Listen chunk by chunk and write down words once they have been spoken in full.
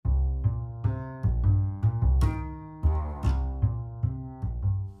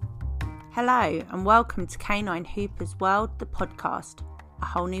Hello and welcome to Canine Hooper's World, the podcast. A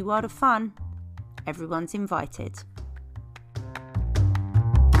whole new world of fun. Everyone's invited.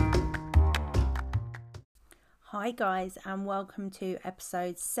 Hi guys and welcome to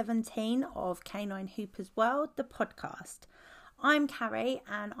episode 17 of Canine Hooper's World, the podcast. I'm Carrie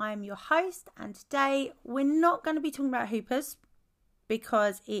and I'm your host, and today we're not going to be talking about Hoopers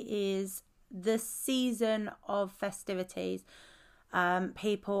because it is the season of festivities.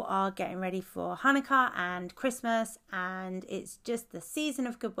 People are getting ready for Hanukkah and Christmas, and it's just the season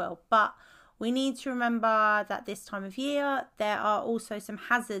of goodwill. But we need to remember that this time of year there are also some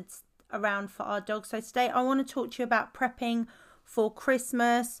hazards around for our dogs. So today I want to talk to you about prepping for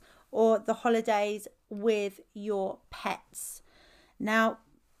Christmas or the holidays with your pets. Now,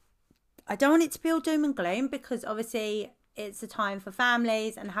 I don't want it to be all doom and gloom because obviously it's a time for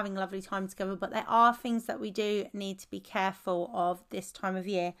families and having a lovely time together, but there are things that we do need to be careful of this time of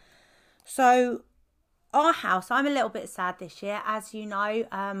year. So our house, I'm a little bit sad this year. As you know,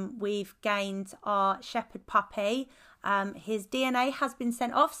 we've gained our shepherd puppy. His DNA has been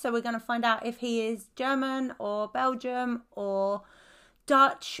sent off, so we're going to find out if he is German or Belgium or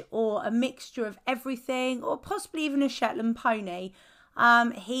Dutch or a mixture of everything, or possibly even a Shetland pony.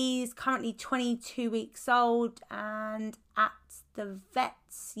 He's currently 22 weeks old, and at the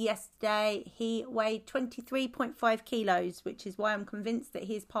vets yesterday he weighed 23.5 kilos, which is why I'm convinced that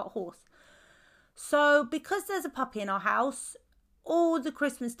he's part horse. So because there's a puppy in our house, all the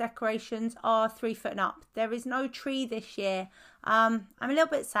Christmas decorations are 3 foot and up. There is no tree this year. I'm a little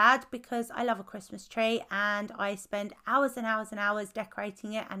bit sad because I love a Christmas tree and I spend hours and hours and hours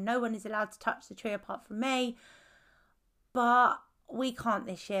decorating it, and no one is allowed to touch the tree apart from me. But we can't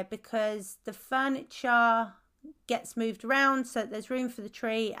this year because the furniture gets moved around so there's room for the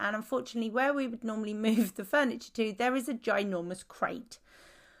tree, and unfortunately where we would normally move the furniture to, there is a ginormous crate.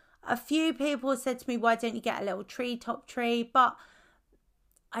 A few people said to me, why don't you get a little top tree? But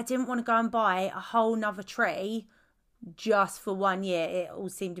I didn't want to go and buy a whole nother tree just for 1 year. It all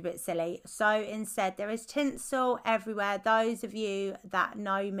seemed a bit silly. So instead there is tinsel everywhere. Those of you that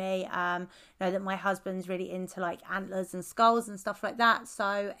know me know that my husband's really into like antlers and skulls and stuff like that.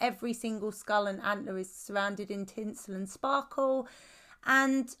 So every single skull and antler is surrounded in tinsel and sparkle,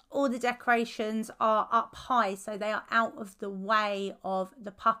 and all the decorations are up high so they are out of the way of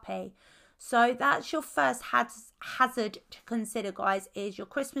the puppy. So that's your first hazard to consider, guys, is your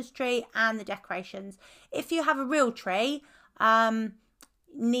Christmas tree and the decorations. If you have a real tree,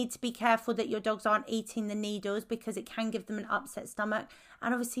 need to be careful that your dogs aren't eating the needles because it can give them an upset stomach.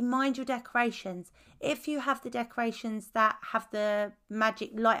 And obviously mind your decorations. If you have the decorations that have the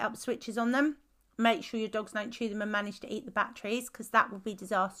magic light up switches on them, make sure your dogs don't chew them and manage to eat the batteries, because that will be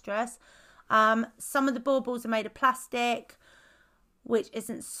disastrous. Some of the baubles are made of plastic, which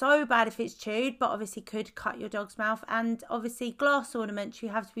isn't so bad if it's chewed, but obviously could cut your dog's mouth. And obviously glass ornaments you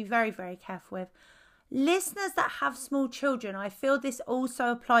have to be very, very careful with. Listeners that have small children, I feel this also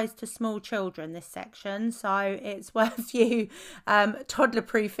applies to small children, this section. So it's worth you toddler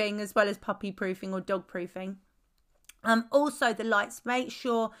proofing as well as puppy proofing or dog proofing. Also the lights, make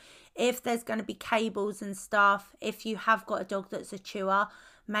sure if there's going to be cables and stuff, if you have got a dog that's a chewer,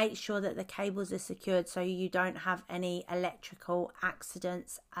 make sure that the cables are secured so you don't have any electrical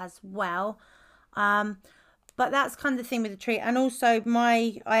accidents as well. But that's kind of the thing with the tree. And also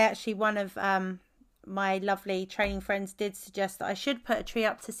one of my lovely training friends did suggest that I should put a tree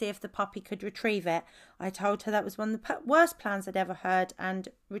up to see if the puppy could retrieve it. I told her that was one of the worst plans I'd ever heard, and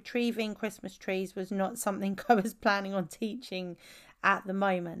retrieving Christmas trees was not something I was planning on teaching at the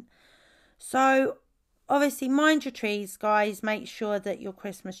moment. So obviously mind your trees, guys. Make sure that your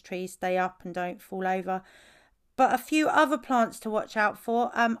Christmas trees stay up and don't fall over. But a few other plants to watch out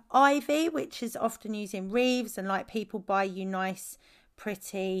for. Ivy, which is often used in wreaths, and like people buy you nice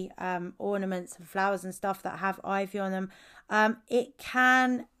pretty ornaments and flowers and stuff that have ivy on them. It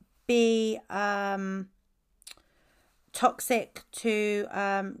can be toxic to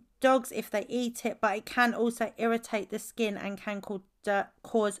dogs if they eat it, but it can also irritate the skin and can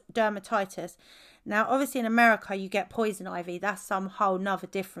cause dermatitis. Now obviously in America you get poison ivy, that's some whole nother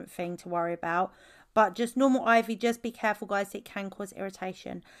different thing to worry about. But just normal ivy, just be careful, guys, it can cause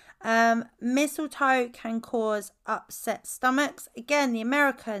irritation. Mistletoe can cause upset stomachs. Again, the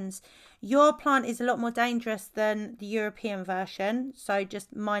Americans, your plant is a lot more dangerous than the European version, so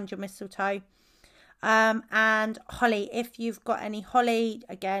just mind your mistletoe. And holly, if you've got any holly,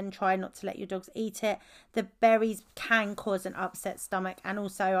 again, try not to let your dogs eat it. The berries can cause an upset stomach, and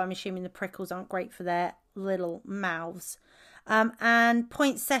also I'm assuming the prickles aren't great for their little mouths. And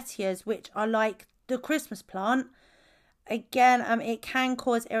poinsettias, which are like the Christmas plant, again, it can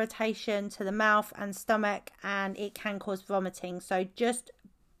cause irritation to the mouth and stomach, and it can cause vomiting. So just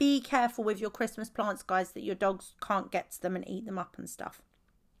be careful with your Christmas plants, guys, that your dogs can't get to them and eat them up and stuff.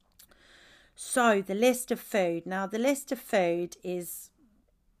 So the list of food. Now, the list of food is,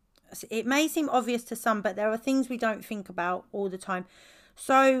 it may seem obvious to some, but there are things we don't think about all the time.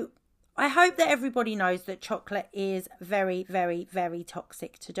 So I hope that everybody knows that chocolate is very, very, very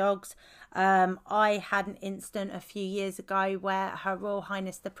toxic to dogs. I had an incident a few years ago where Her Royal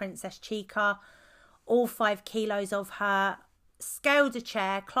Highness the Princess Chica, all 5 kilos of her, scaled a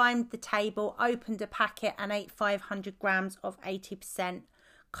chair, climbed the table, opened a packet and ate 500 grams of 80%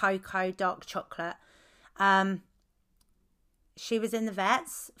 cocoa dark chocolate. She was in the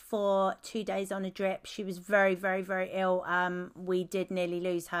vets for 2 days on a drip. She was very, very, very ill. We did nearly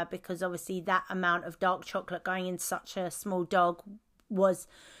lose her because obviously that amount of dark chocolate going into such a small dog was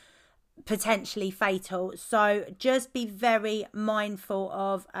potentially fatal. So just be very mindful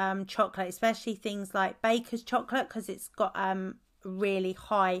of chocolate, especially things like Baker's chocolate, because it's got really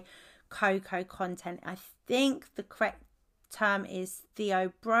high cocoa content. I think the correct term is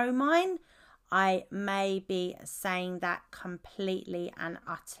theobromine. I may be saying that completely and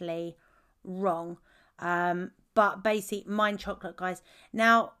utterly wrong. But basically, mind chocolate, guys.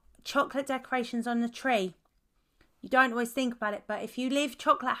 Now, chocolate decorations on the tree. You don't always think about it, but if you leave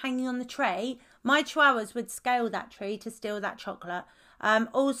chocolate hanging on the tree, my chihuahuas would scale that tree to steal that chocolate.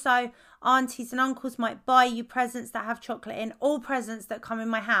 Also, aunties and uncles might buy you presents that have chocolate in. All presents that come in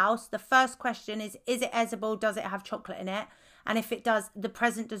my house, the first question is it edible? Does it have chocolate in it? And if it does, the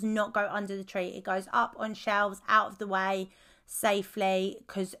present does not go under the tree. It goes up on shelves, out of the way, safely.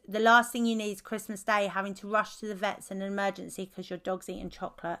 Because the last thing you need is Christmas Day having to rush to the vets in an emergency because your dog's eating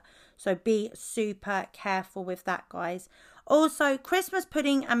chocolate. So be super careful with that, guys. Also, Christmas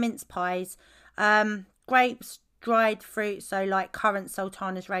pudding and mince pies. Grapes, dried fruit, so like currant,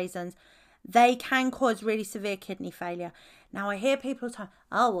 sultanas, raisins. They can cause really severe kidney failure. Now, I hear people talk,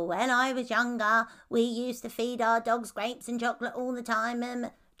 oh, well, when I was younger, we used to feed our dogs grapes and chocolate all the time.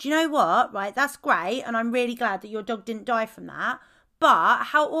 Do you know what? Right, that's great. And I'm really glad that your dog didn't die from that. But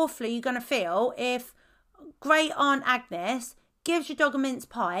how awful are you going to feel if great Aunt Agnes gives your dog a mince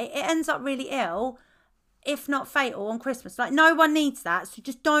pie, it ends up really ill, if not fatal, on Christmas? Like, no one needs that. So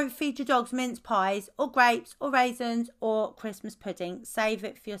just don't feed your dogs mince pies or grapes or raisins or Christmas pudding. Save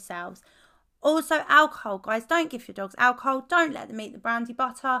it for yourselves. Also, alcohol, guys. Don't give your dogs alcohol. Don't let them eat the brandy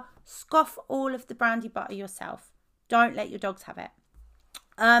butter. Scoff all of the brandy butter yourself. Don't let your dogs have it.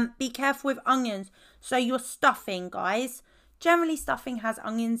 Be careful with onions. So your stuffing, guys. Generally, stuffing has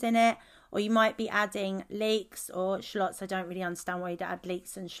onions in it. Or you might be adding leeks or shallots. I don't really understand why you'd add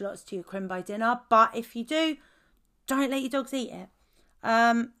leeks and shallots to your crimbo dinner. But if you do, don't let your dogs eat it.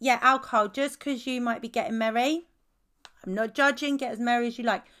 Yeah, alcohol. Just because you might be getting merry. I'm not judging. Get as merry as you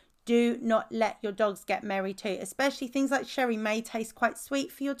like. Do not let your dogs get merry too. Especially things like sherry may taste quite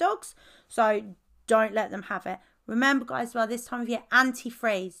sweet for your dogs. So don't let them have it. Remember, guys, well, this time of year,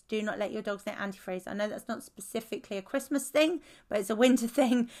 antifreeze. Do not let your dogs get antifreeze. I know that's not specifically a Christmas thing, but it's a winter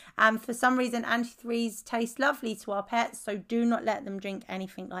thing. And for some reason, antifreeze tastes lovely to our pets. So do not let them drink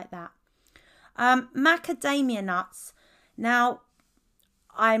anything like that. Macadamia nuts. Now,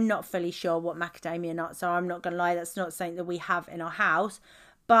 I'm not fully sure what macadamia nuts are. I'm not going to lie. That's not something that we have in our house.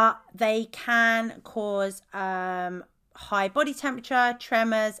 But they can cause high body temperature,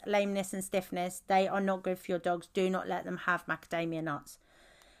 tremors, lameness and stiffness. They are not good for your dogs. Do not let them have macadamia nuts.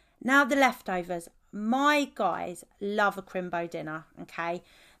 Now the leftovers. My guys love a crimbo dinner, okay?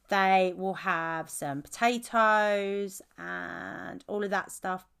 They will have some potatoes and all of that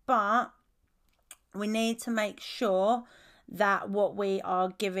stuff. But we need to make sure that what we are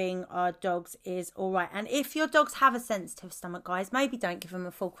giving our dogs is all right. And if your dogs have a sensitive stomach, guys, maybe don't give them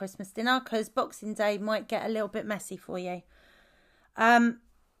a full Christmas dinner because Boxing Day might get a little bit messy for you.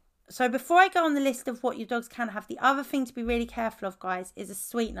 So before I go on the list of what your dogs can have, the other thing to be really careful of, guys, is a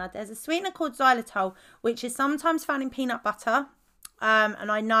sweetener. There's a sweetener called xylitol, which is sometimes found in peanut butter.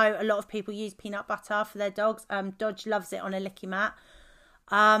 And I know a lot of people use peanut butter for their dogs. Dodge loves it on a licky mat.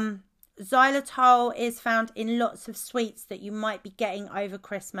 Xylitol is found in lots of sweets that you might be getting over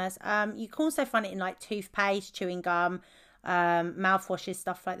Christmas. You can also find it in like toothpaste, chewing gum, mouthwashes,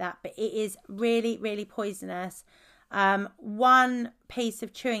 stuff like that. But it is really, really poisonous. One piece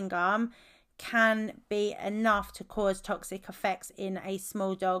of chewing gum can be enough to cause toxic effects in a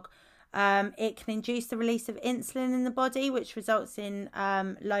small dog. It can induce the release of insulin in the body, which results in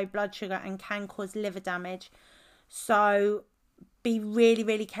low blood sugar and can cause liver damage. So be really,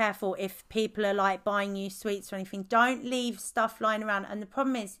 really careful if people are like buying you sweets or anything. Don't leave stuff lying around. And the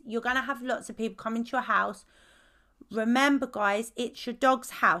problem is you're going to have lots of people come into your house Remember, guys, it's your dog's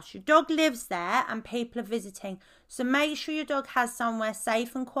house. Your dog lives there and people are visiting. So make sure your dog has somewhere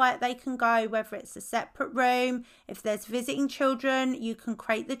safe and quiet they can go, whether it's a separate room. If there's visiting children, you can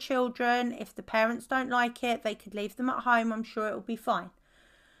crate the children. If the parents don't like it, they could leave them at home. I'm sure it'll be fine.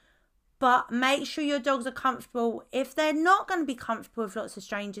 But make sure your dogs are comfortable. If they're not going to be comfortable with lots of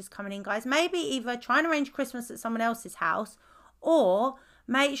strangers coming in, guys, maybe either try and arrange Christmas at someone else's house, or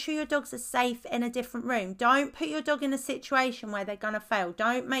make sure your dogs are safe in a different room. Don't put your dog in a situation where they're going to fail.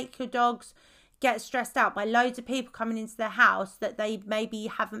 Don't make your dogs get stressed out by loads of people coming into their house that they maybe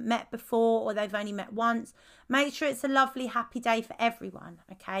haven't met before or they've only met once. Make sure it's a lovely, happy day for everyone,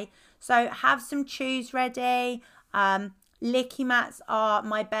 okay? So have some chews ready. Licky mats are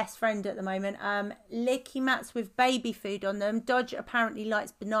my best friend at the moment. Licky mats with baby food on them. Dodge apparently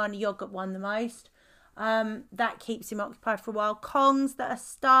likes banana yogurt one the most. That keeps him occupied for a while. Kongs that are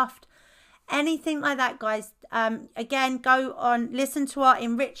stuffed, anything like that, guys. Again, go on, listen to our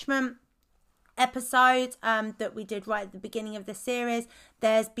enrichment episode that we did right at the beginning of the series.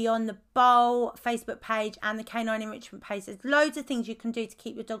 There's Beyond the Bowl Facebook page and the Canine Enrichment page. There's loads of things you can do to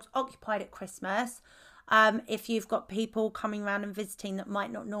keep your dogs occupied at Christmas. If you've got people coming around and visiting that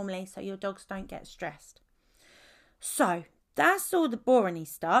might not normally, so your dogs don't get stressed. So that's all the boring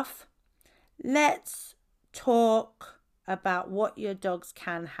stuff. Let's talk about what your dogs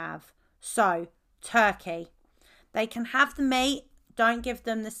can have. So, turkey. They can have the meat. Don't give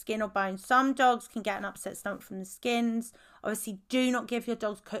them the skin or bones. Some dogs can get an upset stomach from the skins. Obviously, do not give your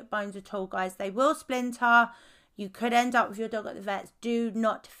dogs cooked bones at all, guys. They will splinter. You could end up with your dog at the vets. Do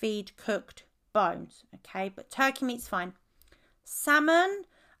not feed cooked bones, okay? But turkey meat's fine. Salmon,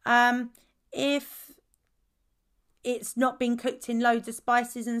 if it's not been cooked in loads of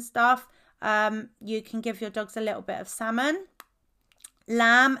spices and stuff, you can give your dogs a little bit of salmon.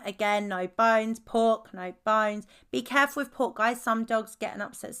 Lamb, again, no bones. Pork, no bones. Be careful with pork, guys. Some dogs get an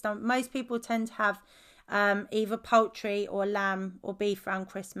upset stomach. Most people tend to have either poultry or lamb or beef around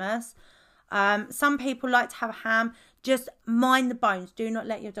Christmas. Some people like to have ham. Just mind the bones. Do not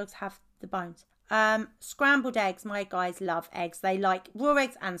let your dogs have the bones. Scrambled eggs. My guys love eggs. They like raw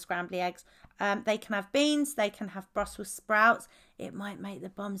eggs and scrambled eggs. They can have beans. They can have Brussels sprouts. It might make the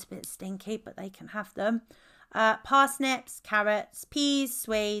bums a bit stinky, but they can have them. Parsnips, carrots, peas,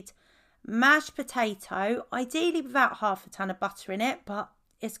 swede, mashed potato, ideally without half a ton of butter in it, but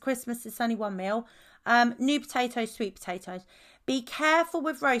it's Christmas, it's only one meal. New potatoes, sweet potatoes. Be careful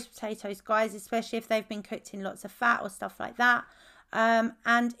with roast potatoes, guys, especially if they've been cooked in lots of fat or stuff like that.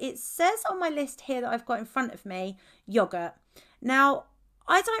 And it says on my list here that I've got in front of me, yogurt. Now,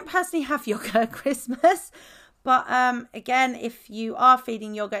 I don't personally have yogurt at Christmas, but again, if you are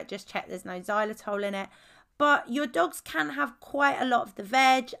feeding yogurt, just check there's no xylitol in it. But your dogs can have quite a lot of the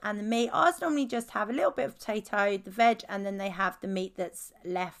veg and the meat. Ours normally just have a little bit of potato, the veg, and then they have the meat that's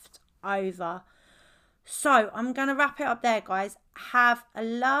left over. So I'm going to wrap it up there, guys. Have a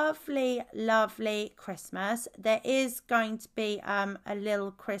lovely, lovely Christmas. There is going to be a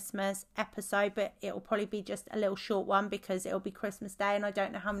little Christmas episode, but it will probably be just a little short one because it will be Christmas Day, and I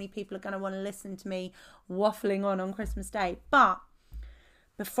don't know how many people are going to want to listen to me waffling on Christmas Day. But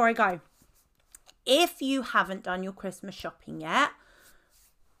before I go, if you haven't done your Christmas shopping yet,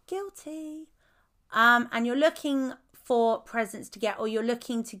 guilty, and you're looking for presents to get, or you're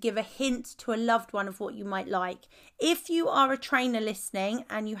looking to give a hint to a loved one of what you might like, if you are a trainer listening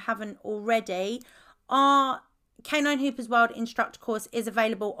and you haven't already, our Canine Hoopers World instructor course is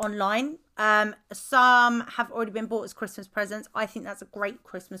available online. Some have already been bought as Christmas presents. I think that's a great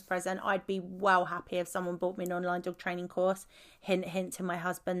Christmas present. I'd be well happy if someone bought me an online dog training course. Hint, hint to my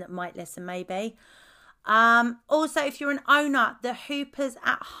husband that might listen maybe. Also, if you're an owner, the Hoopers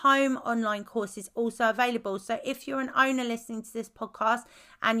at Home online course is also available. So if you're an owner listening to this podcast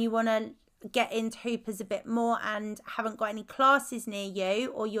and you want to get into Hoopers a bit more and haven't got any classes near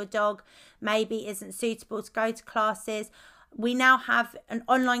you, or your dog maybe isn't suitable to go to classes, we now have an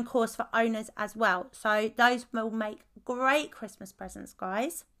online course for owners as well. So those will make great Christmas presents,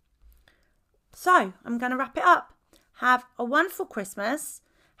 guys. So I'm going to wrap it up. Have a wonderful Christmas.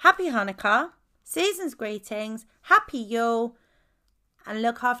 Happy Hanukkah. Season's greetings. Happy Yule. And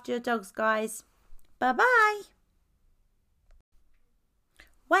look after your dogs, guys. Bye-bye.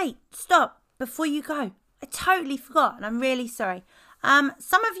 Wait, stop. Before you go, I totally forgot and I'm really sorry.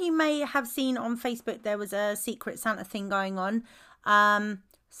 Some of you may have seen on Facebook there was a Secret Santa thing going on.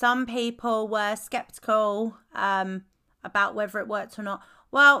 Some people were skeptical about whether it worked or not.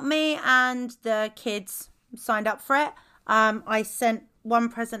 Well, me and the kids signed up for it. I sent one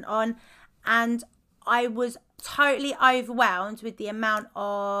present on and I was totally overwhelmed with the amount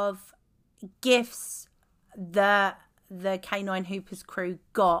of gifts the K9 Hoopers crew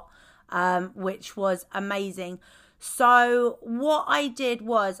got, which was amazing. So what I did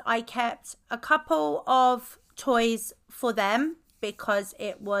was I kept a couple of toys for them because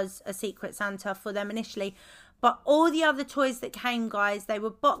it was a Secret Santa for them initially. But all the other toys that came, guys, they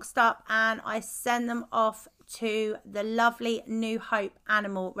were boxed up and I sent them off to the lovely New Hope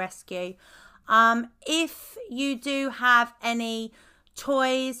Animal Rescue. If you do have any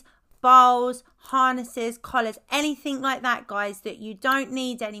toys, bowls, harnesses, collars, anything like that, guys, that you don't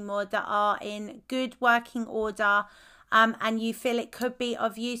need anymore, that are in good working order, and you feel it could be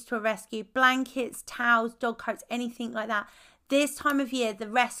of use to a rescue, blankets, towels, dog coats, anything like that, this time of year, the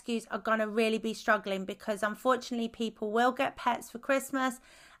rescues are going to really be struggling because unfortunately people will get pets for Christmas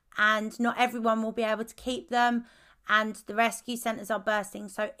and not everyone will be able to keep them and the rescue centres are bursting.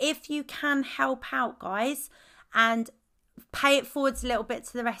 So if you can help out, guys, and pay it forwards a little bit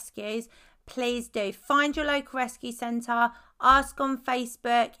to the rescues, please do. Find your local rescue centre, ask on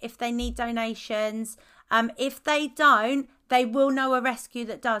Facebook if they need donations. If they don't, they will know a rescue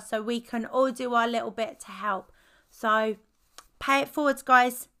that does, so we can all do our little bit to help. So pay it forwards,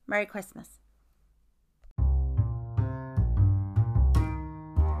 guys. Merry Christmas.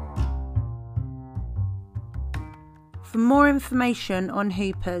 For more information on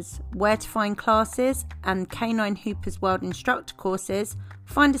Hoopers, where to find classes and K9 Hoopers World instructor courses,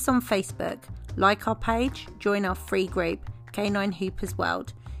 find us on Facebook, like our page, join our free group, K9 Hoopers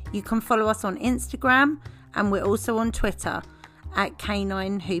World. You can follow us on Instagram and we're also on Twitter at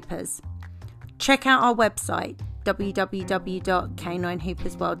K9 Hoopers. Check out our website,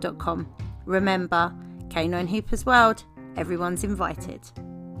 www.k9hoopersworld.com. Remember, K9 Hoopers World, everyone's invited.